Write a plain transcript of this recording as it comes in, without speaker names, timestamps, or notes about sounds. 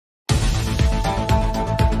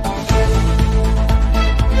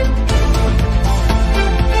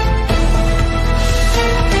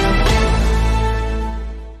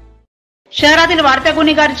शहरातील वाढत्या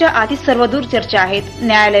गुन्हेगारीच्या आधीच सर्वदूर चर्चा आहेत.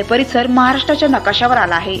 न्यायालय परिसर महाराष्ट्राच्या नकाशावर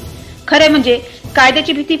आला आहे. खरे म्हणजे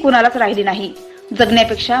कायद्याची भीती कुणालाच राहिली नाही.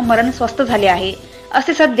 जगण्यापेक्षा मरण स्वस्त झाले आहे,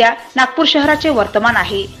 असे सध्या नागपूर शहराचे वर्तमान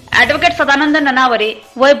आहे. ॲडव्होकेट सदानंद ननावरे,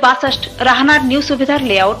 वय 62, राहणार न्यू सुभेदार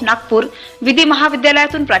लेआउट, नागपूर, विधी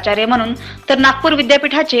महाविद्यालयातून प्राचार्य म्हणून तर नागपूर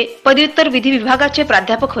विद्यापीठाचे पदव्युत्तर विधी विभागाचे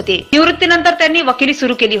प्राध्यापक होते. निवृत्तीनंतर त्यांनी वकिली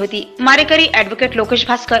सुरू केली होती. मारेकरी ॲडव्होकेट लोकेश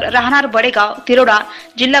भास्कर, राहणार बडेगाव, तिरोडा,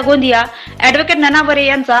 जिल्हा गोंदिया, ॲडव्होकेट ननावरे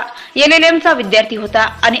यांचा एल.एल.एमचा विद्यार्थी होता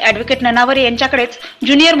आणि ॲडव्होकेट ननावरे यांच्याकडेच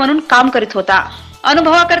ज्युनियर म्हणून काम करीत होता.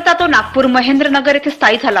 अनुभवाकरता तो नागपूर महेंद्रनगर येथे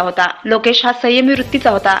स्थायी झाला होता. लोकेश हा संयमी वृत्तीचा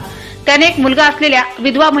होता. त्याने एक मुलगा असलेल्या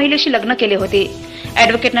विधवा महिलेशी लग्न केले होते.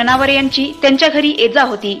 ॲडव्होकेट ननावरे यांची त्यांच्या घरी ये-जा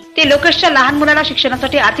होती. ते लोकेशच्या लहान मुलाला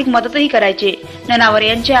शिक्षणासाठी आर्थिक मदतही करायचे. ननावरे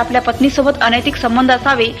यांचे आपल्या पत्नीसोबत अनैतिक संबंध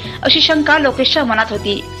असावे अशी शंका लोकेशच्या मनात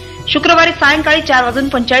होती. शुक्रवारी सायंकाळी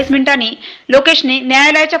 4:45 लोकेशने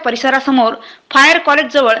न्यायालयाच्या परिसरासमोर फायर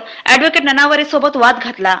कॉलेज जवळ ॲडव्होकेट ननावरे सोबत वाद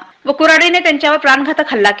घातला व कुऱ्हाडीने त्यांच्यावर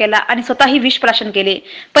प्राणघातक हल्ला केला आणि स्वतःही विष प्राशन केले.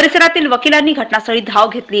 परिसरातील वकिलांनी घटनास्थळी धाव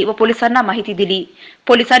घेतली व पोलिसांना माहिती दिली.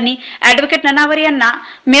 पोलिसांनी ॲडव्होकेट ननावरे यांना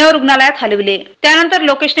मेयो रुग्णालयात हलविले. त्यानंतर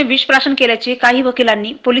लोकेशने विष प्राशन केल्याचे काही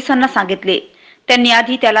वकिलांनी पोलिसांना सांगितले. त्यांनी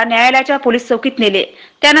आधी त्याला न्यायालयाच्या पोलीस चौकीत नेले,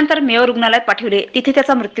 त्यानंतर मेयो रुग्णालयात पाठवले. तिथे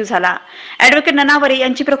त्याचा मृत्यू झाला. ॲडव्होकेट ननावरे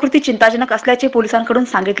यांची प्रकृती चिंताजनक असल्याचे पोलिसांकडून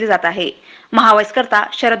सांगितले जात आहे. महावॉइस करता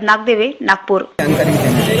शरद नागदेवे, नागपुर।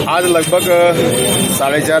 आज लगभग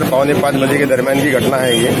 4:30 पौने 5 बजे के दरमियान की घटना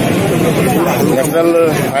है। ये नेशनल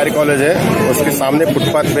फायर कॉलेज है, उसके सामने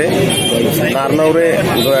फुटपाथ पे रनववर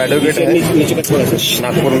जो एडवोकेट है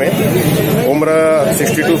नागपुर में, उम्र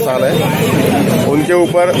 62 साल है, उनके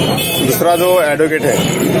ऊपर दूसरा जो एडवोकेट है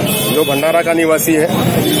जो भंडारा का निवासी है,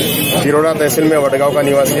 तिरोडा तहसील में वडगांव का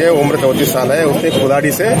निवासी है, उम्र 34 साल है, उसने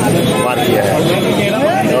कुल्हाड़ी से वार किया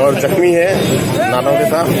है और जख्मी है नानवरे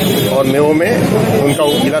था और मेवो में उनका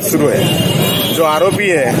इलाज शुरू है। जो आरोपी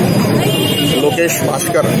है लोकेश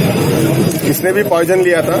भास्कर, इसने भी पॉइजन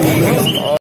लिया था।